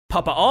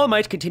Papa All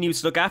Might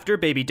continues to look after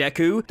baby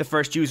Deku, the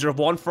first user of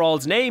One For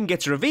All's name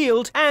gets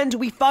revealed, and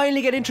we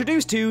finally get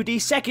introduced to the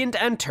second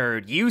and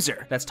third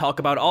user. Let's talk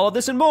about all of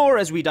this and more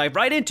as we dive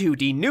right into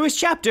the newest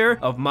chapter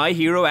of My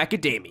Hero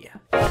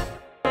Academia.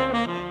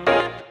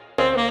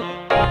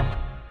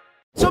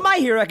 So My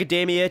Hero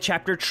Academia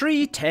Chapter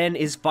 310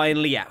 is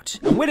finally out,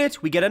 and with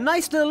it, we get a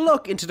nice little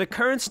look into the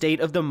current state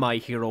of the My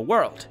Hero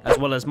world, as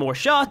well as more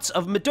shots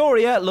of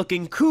Midoriya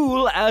looking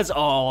cool as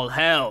all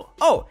hell.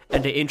 Oh,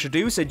 and they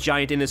introduce a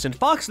giant innocent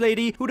fox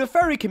lady who the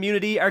furry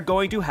community are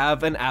going to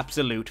have an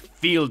absolute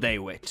field day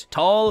with.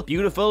 Tall,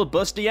 beautiful,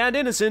 busty, and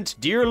innocent,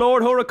 dear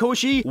Lord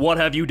Horikoshi, what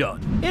have you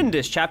done? In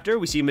this chapter,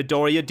 we see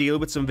Midoriya deal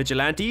with some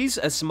vigilantes,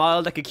 a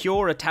smile that could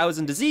cure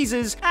 1,000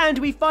 diseases, and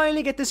we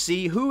finally get to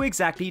see who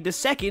exactly the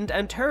second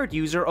and third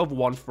user of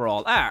One For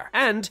All are,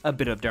 and a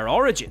bit of their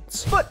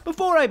origins. But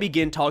before I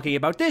begin talking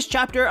about this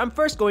chapter, I'm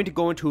first going to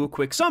go into a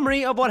quick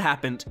summary of what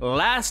happened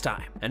last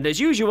time. And as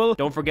usual,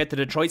 don't forget to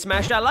Detroit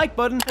smash that like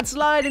button and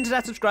slide into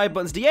that subscribe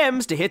button's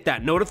DMs to hit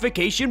that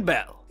notification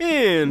bell.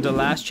 In the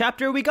last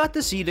chapter, we got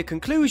to see the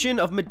conclusion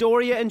of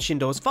Midoriya and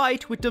Shindo's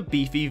fight with the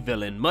beefy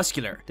villain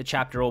Muscular. The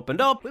chapter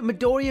opened up with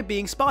Midoriya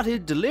being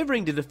spotted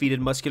delivering the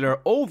defeated Muscular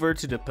over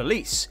to the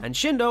police, and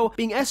Shindo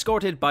being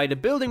escorted by the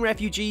building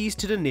refugees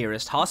to the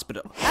nearest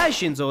hospital. As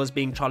Shinzo is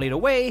being trolleyed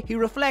away, he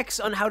reflects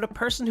on how the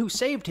person who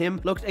saved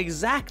him looked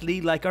exactly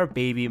like our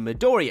baby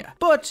Midoriya,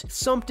 but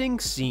something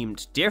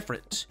seemed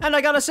different. And I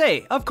gotta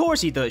say, of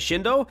course he does,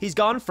 Shindo. He's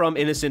gone from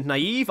innocent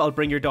naive, I'll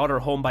bring your daughter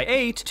home by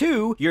 8,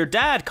 to your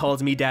dad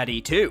calls me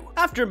daddy too.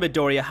 After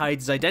Midoriya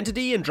hides his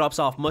identity and drops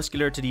off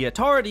Muscular to the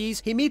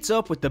authorities, he meets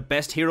up with the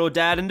best hero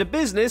dad in the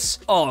business,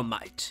 All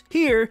Might.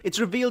 Here, it's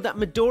revealed that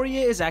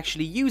Midoriya is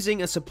actually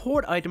using a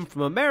support item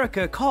from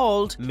America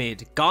called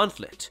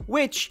Mid-Gauntlet,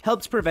 which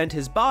helps prevent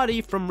his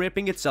body from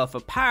ripping itself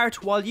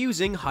apart while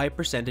using high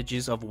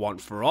percentages of One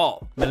For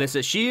All.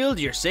 Melissa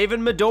Shield, you're saving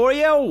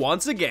Midoriya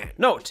once again.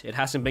 Note, it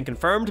hasn't been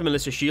confirmed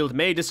Melissa Shield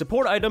made the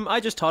support item, I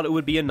just thought it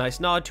would be a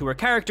nice nod to her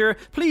character.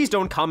 Please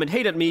don't comment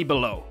hate at me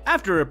below.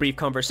 After a brief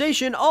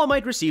conversation, All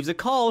Might receives a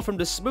call from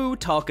the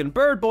smooth-talking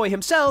bird boy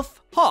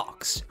himself,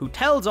 Hawks, who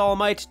tells All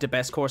Might the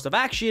best course of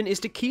action is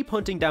to keep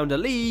hunting down the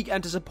League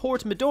and to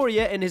support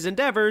Midoriya in his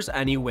endeavors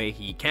any way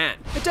he can.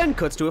 It then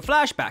cuts to a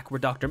flashback where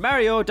Dr.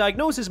 Mario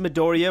diagnoses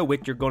Midoriya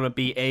with "you're gonna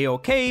be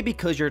a-okay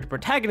because you're the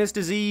protagonist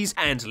disease"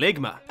 and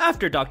Ligma.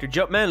 After Dr.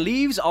 Jumpman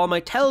leaves, All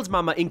Might tells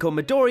Mama Inko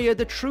Midoriya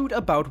the truth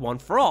about One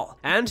For All,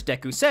 and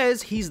Deku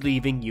says he's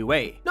leaving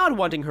UA. Not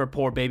wanting her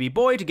poor baby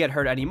boy to get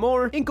hurt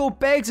anymore, Inko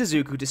begs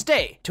Izuku to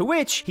stay, to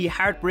which he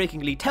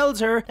heartbreakingly tells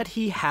her that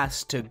he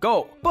has to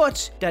go,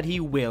 but that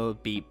he will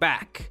be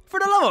back. For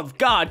the love of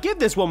God, give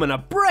this woman a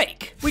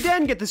break! We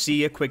then get to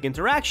see a quick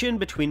interaction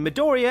between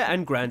Midoriya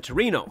and Gran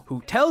Torino,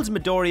 who tells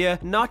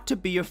Midoriya not to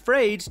be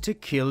afraid to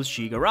kill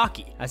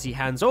Shigaraki, as he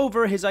hands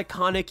over his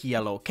iconic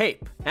yellow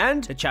cape.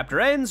 And the chapter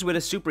ends with a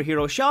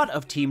superhero shot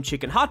of Team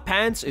Chicken Hot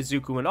Pants,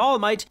 Izuku and All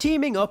Might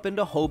teaming up in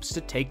the hopes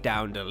to take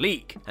down the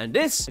League. And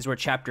this is where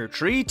chapter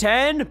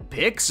 310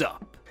 picks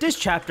up. This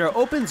chapter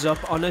opens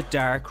up on a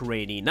dark,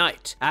 rainy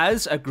night,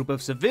 as a group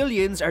of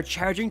civilians are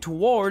charging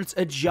towards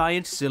a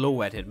giant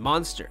silhouetted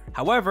monster.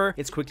 However,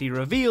 it's quickly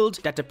revealed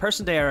that the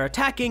person they are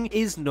attacking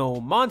is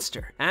no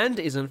monster, and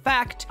is in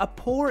fact a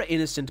poor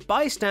innocent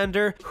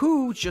bystander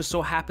who just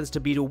so happens to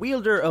be the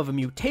wielder of a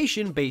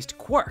mutation-based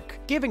quirk,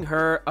 giving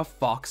her a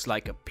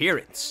fox-like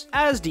appearance.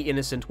 As the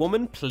innocent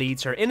woman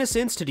pleads her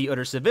innocence to the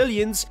other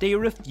civilians, they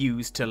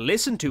refuse to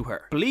listen to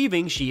her,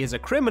 believing she is a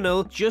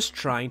criminal just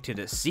trying to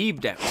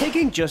deceive them.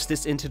 Taking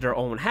justice into their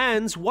own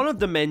hands, one of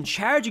the men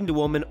charging the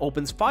woman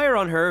opens fire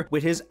on her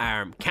with his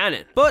arm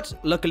cannon. But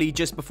luckily,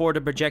 just before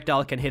the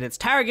projectile can hit its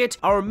target,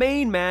 our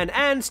main man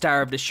and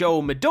star of the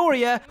show,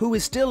 Midoriya, who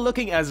is still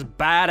looking as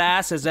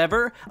badass as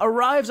ever,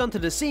 arrives onto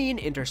the scene,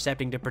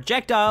 intercepting the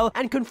projectile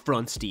and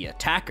confronts the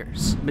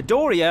attackers.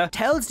 Midoriya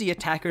tells the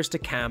attackers to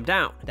calm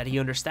down, that he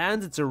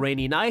understands it's a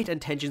rainy night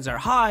and tensions are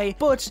high,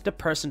 but the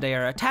person they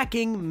are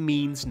attacking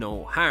means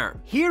no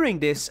harm. Hearing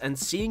this and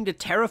seeing the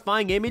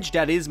terrifying image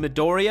that is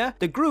Midoriya,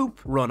 the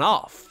group run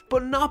off,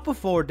 but not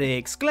before they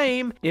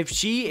exclaim, if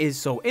she is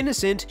so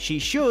innocent, she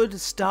should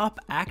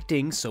stop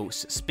acting so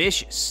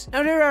suspicious.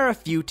 Now there are a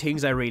few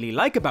things I really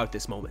like about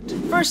this moment.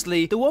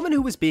 Firstly, the woman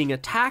who was being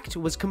attacked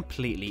was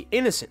completely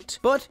innocent,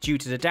 but due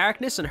to the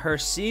darkness and her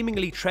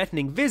seemingly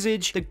threatening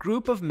visage, the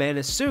group of men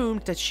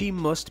assumed that she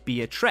must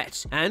be a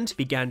threat, and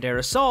began their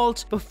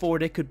assault before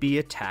they could be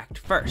attacked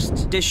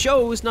first. This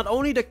shows not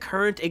only the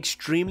current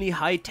extremely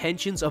high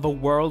tensions of a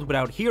world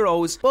without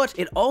heroes, but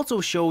it also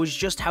shows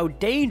just how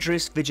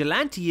dangerous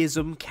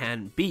vigilantism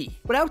can be.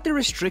 Without the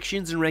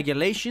restrictions and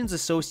regulations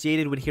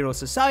associated with hero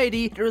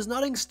society, there is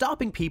nothing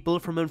stopping people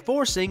from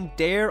enforcing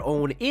their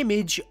own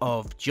image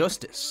of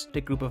justice.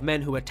 The group of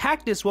men who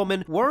attacked this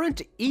woman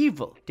weren't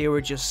evil, they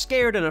were just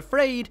scared and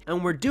afraid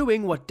and were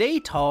doing what they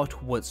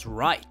thought was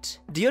right.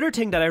 The other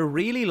thing that I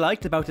really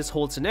liked about this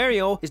whole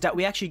scenario is that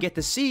we actually get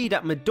to see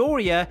that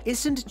Midoriya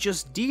isn't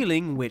just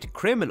dealing with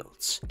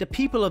criminals. The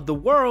people of the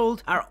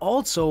world are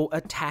also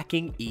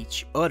attacking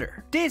each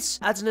other. This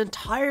adds an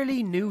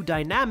entirely new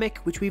dynamic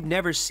which we've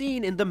never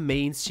seen in the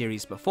main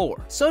series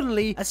before.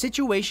 Suddenly, a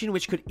situation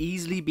which could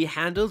easily be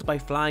handled by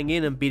flying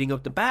in and beating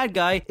up the bad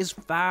guy is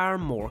far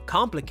more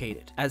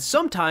complicated, as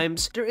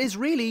sometimes there is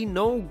really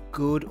no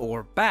good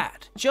or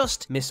bad,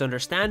 just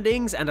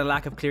misunderstandings and a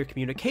lack of clear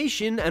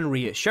communication and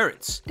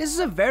reassurance. This is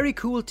a very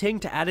cool thing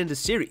to add in the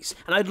series,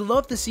 and I'd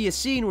love to see a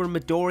scene where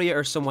Midoriya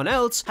or someone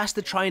else has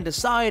to try and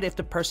decide if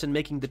the person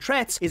making the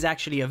threats is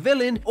actually a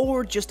villain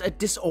or just a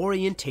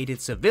disorientated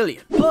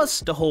civilian. Plus,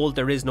 the whole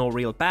there is no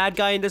real bad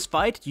guy in this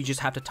fight, you just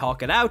have to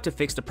talk it out to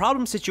fix the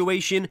problem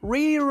situation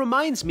really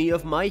reminds me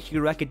of My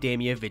Hero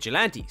Academia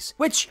Vigilantes,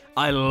 which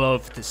I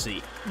love to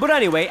see. But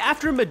anyway,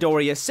 after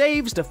Midoriya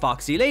saves the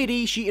Foxy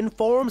Lady, she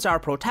informs our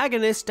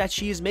protagonist that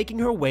she is making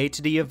her way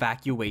to the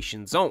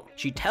evacuation zone.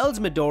 She tells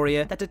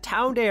Midoriya that the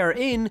town they are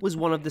in was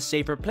one of the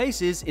safer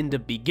places in the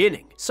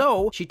beginning,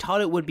 so she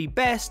thought it would be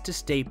best to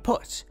stay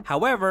put.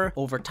 However,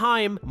 over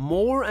time,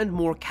 more and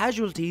more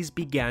casualties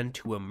began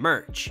to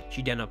emerge.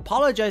 She then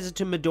apologizes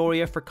to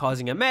Midoriya for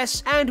causing a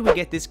mess, and we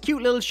get this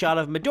cute little shot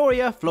of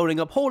Midoriya floating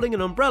up holding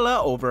an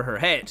umbrella over her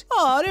head.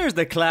 Aw, there's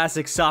the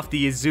classic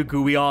softy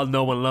Izuku we all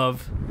know and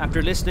love.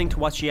 After listening to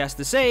what she has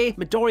to say,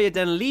 Midoriya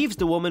then leaves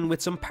the woman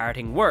with some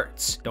parting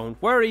words.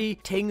 Don't worry,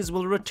 things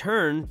will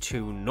return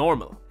to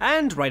normal.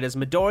 And right as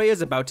Midoriya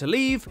is about to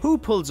leave, who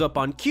pulls up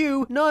on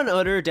cue? None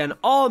other than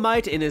All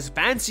Might in his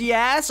fancy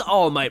ass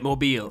All Might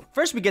mobile.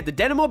 First we get the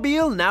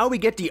Denimobile, now we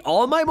get the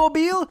All Might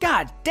mobile?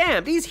 God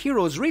damn, these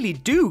heroes really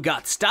do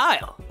got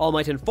style. All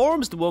Might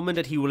informs the woman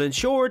that he will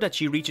ensure that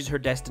she reaches her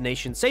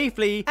destination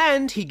safely,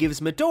 and he gives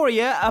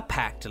Midoriya a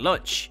packed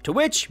lunch. To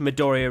which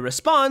Midoriya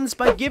responds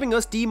by giving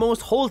us the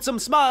most wholesome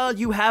smile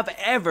you have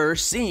ever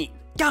seen.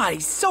 God,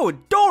 he's so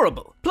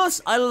adorable!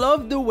 Plus, I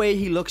love the way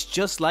he looks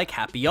just like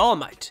Happy All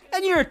Might.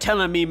 And you're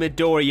telling me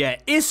Midoriya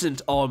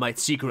isn't All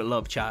Might's secret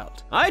love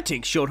child? I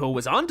think Shoto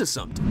was onto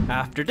something.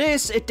 After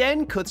this, it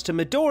then cuts to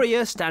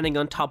Midoriya standing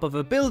on top of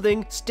a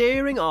building,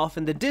 staring off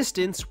in the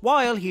distance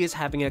while he is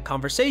having a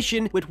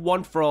conversation with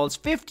One For All's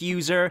 5th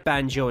user,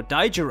 Banjo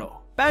Daijiro.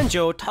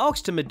 Banjo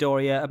talks to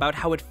Midoriya about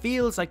how it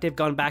feels like they've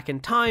gone back in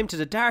time to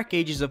the dark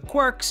ages of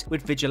quirks,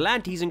 with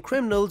vigilantes and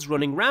criminals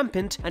running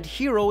rampant and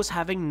heroes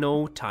having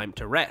no time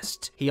to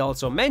rest. He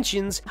also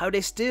mentions how they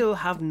still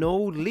have no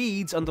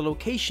leads on the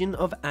location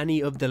of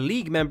any of the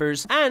League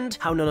members, and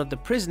how none of the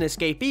prison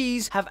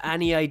escapees have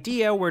any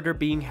idea where they're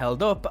being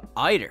held up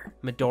either.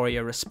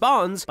 Midoriya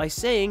responds by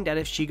saying that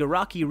if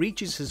Shigaraki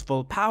reaches his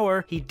full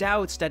power, he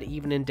doubts that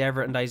even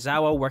Endeavor and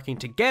Aizawa working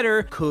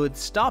together could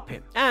stop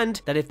him,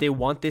 and that if they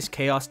want this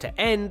chaos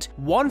to end,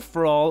 One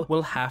For All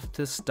will have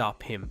to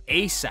stop him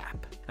ASAP.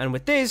 And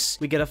with this,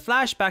 we get a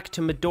flashback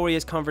to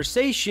Midoriya's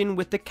conversation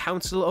with the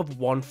Council of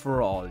One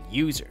For All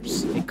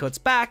users. It cuts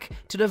back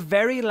to the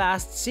very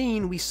last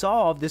scene we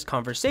saw of this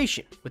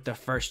conversation, with the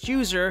first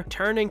user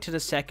turning to the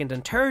second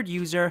and third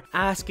user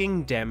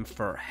asking them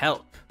for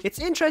help. It's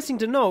interesting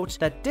to note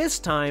that this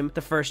time,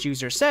 the first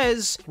user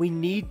says, "We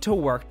need to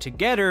work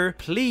together,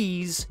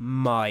 please,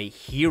 my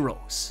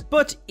heroes."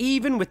 But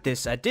even with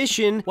this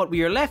addition, what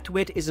we are left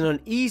with is an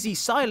uneasy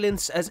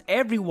silence as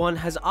everyone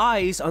has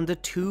eyes on the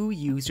two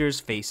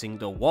users facing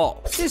the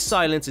wall. This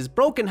silence is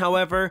broken,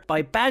 however,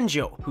 by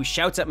Banjo, who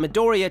shouts at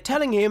Midoriya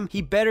telling him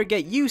he better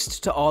get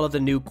used to all of the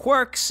new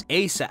quirks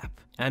ASAP.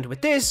 And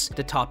with this,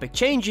 the topic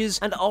changes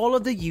and all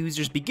of the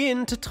users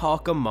begin to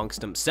talk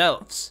amongst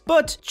themselves.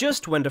 But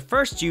just when the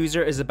first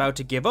user is about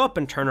to give up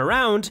and turn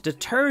around, the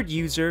third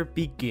user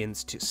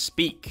begins to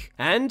speak.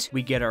 And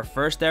we get our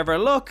first ever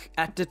look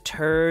at the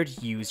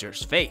third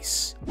user's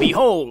face.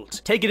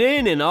 Behold, take it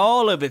in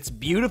all of its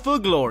beautiful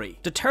glory.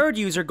 The third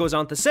user goes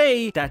on to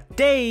say that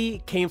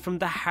they came from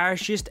the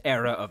harshest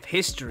era of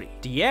history.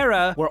 The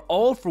era where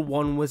All For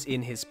One was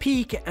in his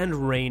peak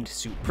and reigned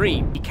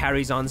supreme. He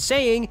carries on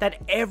saying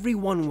that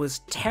everyone was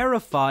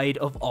terrified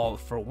of All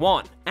For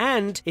One,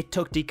 and it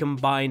took the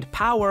combined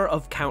power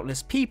of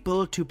countless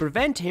people to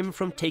prevent him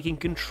from taking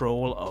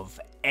control of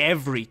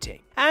everything.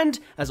 And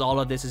as all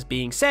of this is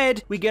being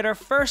said, we get our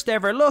first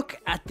ever look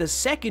at the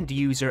second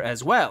user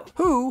as well,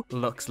 who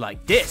looks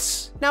like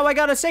this. Now I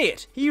gotta say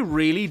it, he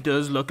really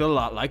does look a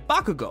lot like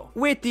Bakugo,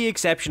 with the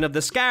exception of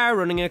the scar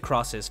running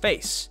across his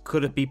face.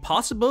 Could it be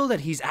possible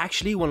that he's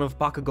actually one of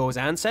Bakugo's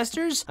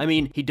ancestors? I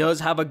mean, he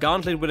does have a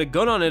gauntlet with a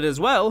gun on it as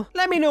well.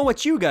 Let me know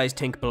what you guys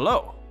think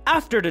below.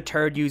 After the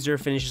third user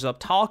finishes up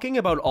talking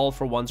about All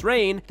For One's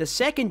reign, the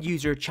second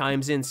user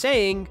chimes in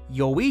saying,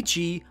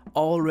 "Yoichi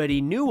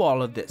already knew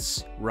all of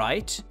this,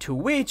 right?" To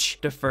which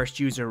the first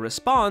user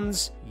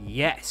responds,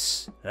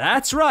 "Yes."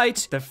 That's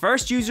right, the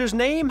first user's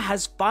name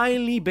has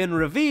finally been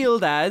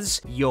revealed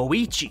as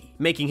Yoichi,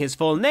 making his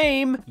full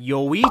name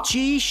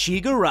Yoichi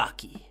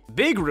Shigaraki.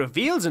 Big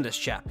reveals in this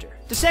chapter.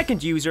 The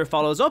second user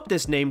follows up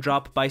this name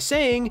drop by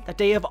saying that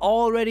they have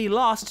already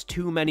lost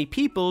too many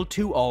people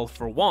to All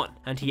for One,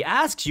 and he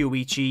asks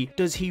Yoichi,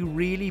 does he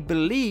really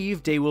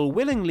believe they will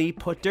willingly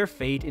put their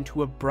fate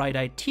into a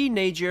bright-eyed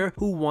teenager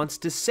who wants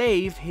to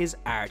save his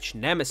arch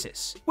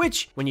nemesis?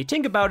 Which, when you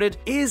think about it,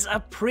 is a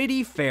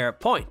pretty fair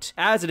point,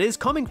 as it is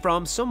coming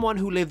from someone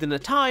who lived in a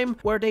time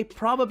where they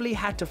probably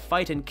had to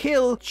fight and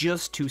kill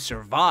just to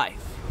survive.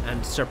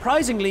 And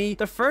surprisingly,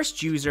 the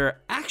first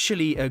user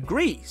actually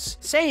agrees,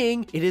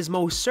 saying it is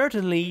most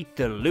certainly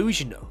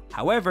delusional.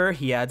 However,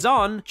 he adds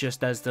on,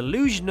 just as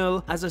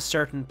delusional as a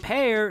certain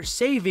pair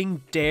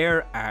saving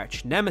their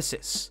arch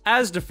nemesis.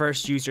 As the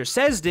first user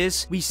says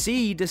this, we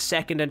see the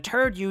second and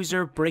third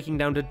user breaking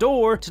down the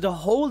door to the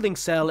holding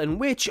cell in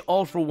which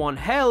All for One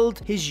held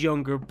his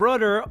younger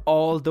brother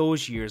all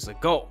those years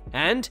ago.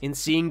 And in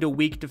seeing the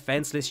weak,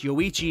 defenseless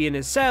Yoichi in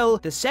his cell,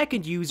 the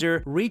second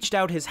user reached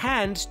out his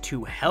hand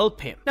to help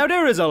him. Now,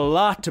 there is a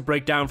lot to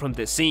break down from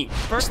this scene.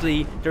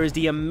 Firstly, there is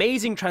the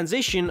amazing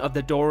transition of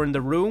the door in the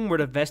room where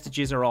the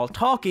vestiges are all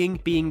talking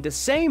being the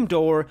same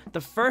door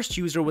the first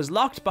user was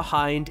locked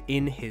behind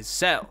in his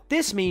cell.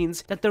 This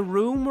means that the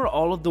room where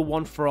all of the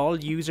One for All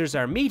users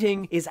are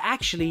meeting is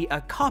actually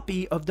a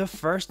copy of the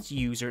first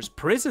user's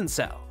prison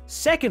cell.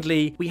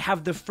 Secondly, we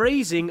have the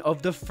phrasing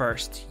of the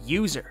first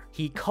user.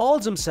 He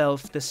calls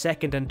himself the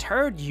second and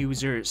third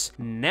user's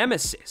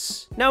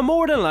nemesis. Now,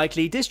 more than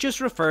likely, this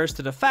just refers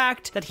to the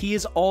fact that he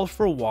is All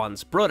for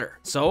One's brother.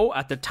 So,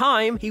 at the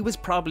time, he was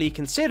probably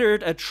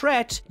considered a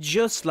threat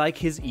just like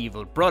his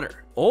evil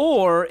brother.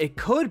 Or it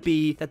could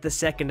be that the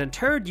second and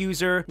third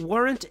user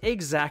weren't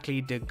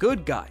exactly the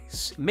good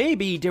guys.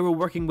 Maybe they were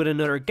working with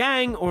another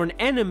gang or an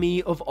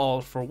enemy of All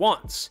for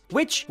One's,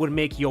 which would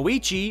make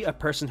Yoichi, a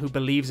person who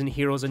believes in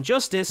heroes and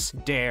justice,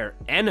 their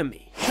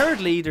enemy.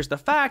 Thirdly, there's the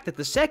fact that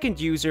the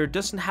second user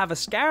doesn't have a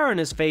scar on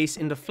his face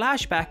in the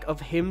flashback of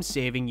him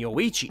saving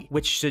Yoichi,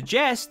 which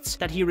suggests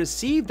that he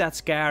received that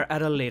scar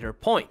at a later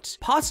point,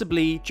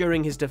 possibly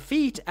during his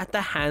defeat at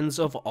the hands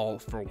of All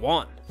for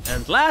One.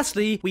 And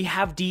lastly, we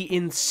have the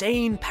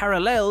insane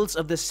parallels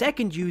of the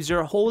second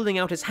user holding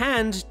out his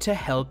hand to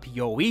help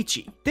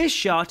Yoichi. This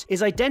shot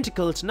is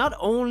identical to not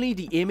only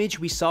the image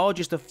we saw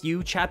just a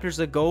few chapters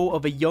ago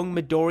of a young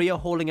Midoriya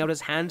holding out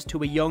his hand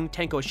to a young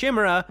Tenko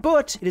Shimura,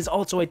 but it is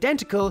also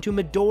identical to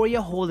Midoriya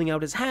holding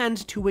out his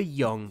hand to a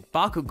young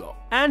Bakugo.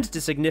 And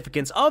the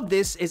significance of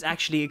this is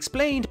actually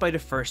explained by the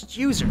first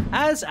user,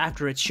 as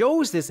after it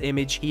shows this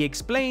image, he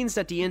explains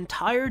that the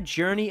entire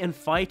journey and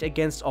fight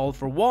against All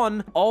for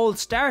One all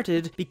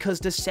started because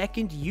the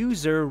second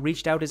user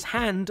reached out his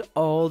hand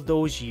all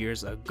those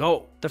years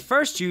ago. The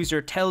first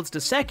user tells the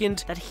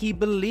second that he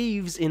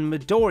believes in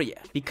Midoriya,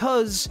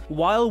 because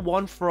while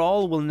One for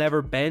All will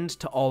never bend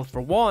to All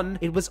for One,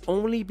 it was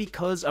only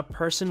because a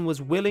person was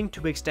willing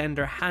to extend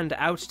their hand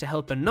out to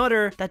help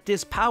another that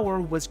this power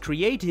was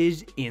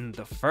created in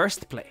the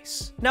first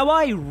place. Now,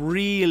 I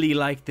really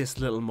like this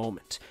little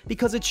moment,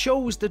 because it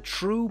shows the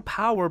true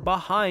power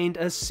behind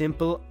a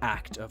simple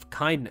act of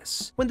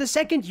kindness. When the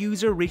second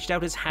user reached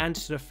out his hand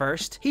to the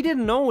first, he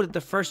didn't know that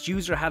the first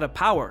user had a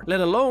power,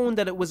 let alone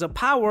that it was a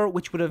power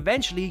which would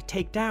eventually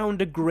take down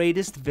the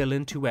greatest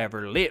villain to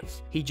ever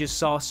live. He just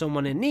saw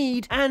someone in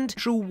need, and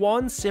through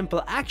one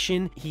simple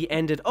action, he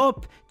ended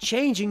up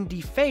changing the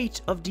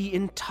fate of the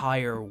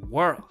entire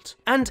world.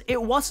 And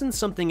it wasn't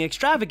something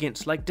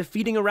extravagant like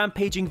defeating a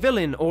rampaging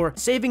villain or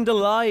saving the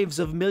lives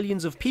of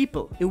millions of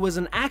people. It was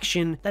an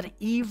action that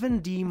even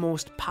the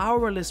most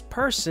powerless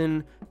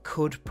person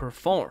could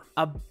perform.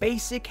 A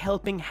basic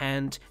helping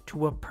hand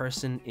to a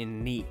person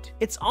in need.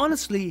 It's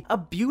honestly a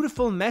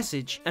beautiful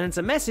message, and it's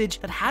a message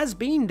that has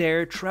been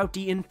there throughout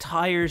the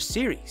entire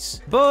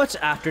series. But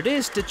after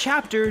this, the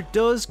chapter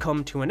does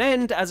come to an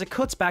end as it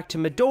cuts back to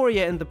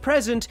Midoriya in the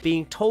present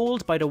being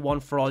told by the One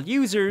for All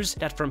users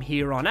that from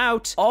here on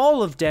out,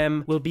 all of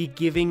them will be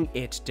giving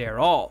it their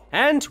all.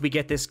 And we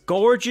get this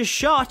gorgeous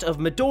shot of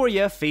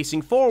Midoriya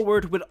facing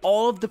forward with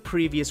all of the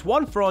previous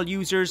One for All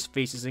users,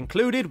 faces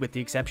included with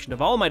the exception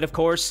of All Might of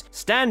course,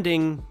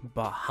 standing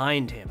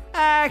behind him.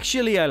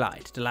 Actually, I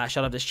lied. The last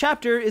shot of this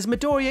chapter is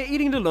Midoriya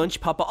eating the lunch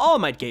Papa All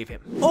Might gave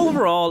him.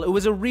 Overall, it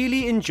was a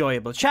really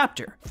enjoyable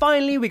chapter.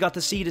 Finally, we got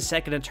to see the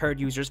second and third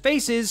users'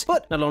 faces,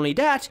 but not only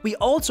that, we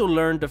also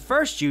learned the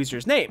first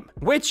user's name,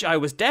 which I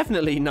was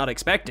definitely not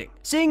expecting.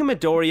 Seeing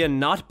Midoriya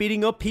not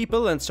beating up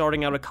people and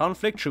sorting out a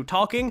conflict through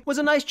talking was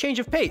a nice change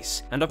of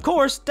pace, and of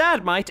course,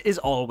 Dad Might is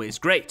always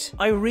great.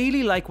 I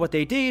really like what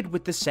they did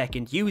with the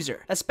second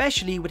user,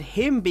 especially with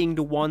him being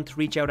the one to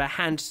reach out a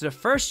hand to the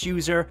first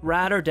user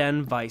rather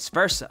than vice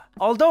versa.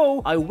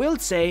 Although, I will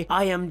say,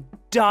 I am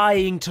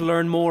dying to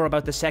learn more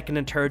about the second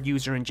and third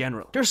user in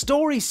general. Their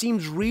story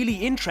seems really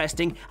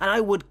interesting, and I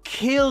would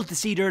kill to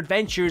see their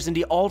adventures in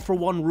the All for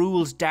One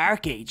rules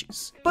Dark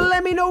Ages. But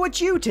let me know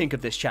what you think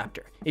of this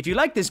chapter. If you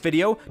like this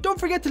video, don't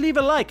forget to leave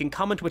a like and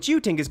comment what you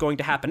think is going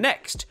to happen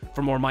next.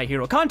 For more My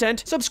Hero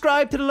content,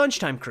 subscribe to the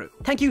Lunchtime crew.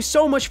 Thank you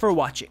so much for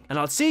watching, and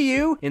I'll see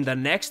you in the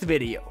next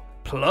video.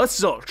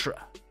 Plus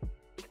Ultra.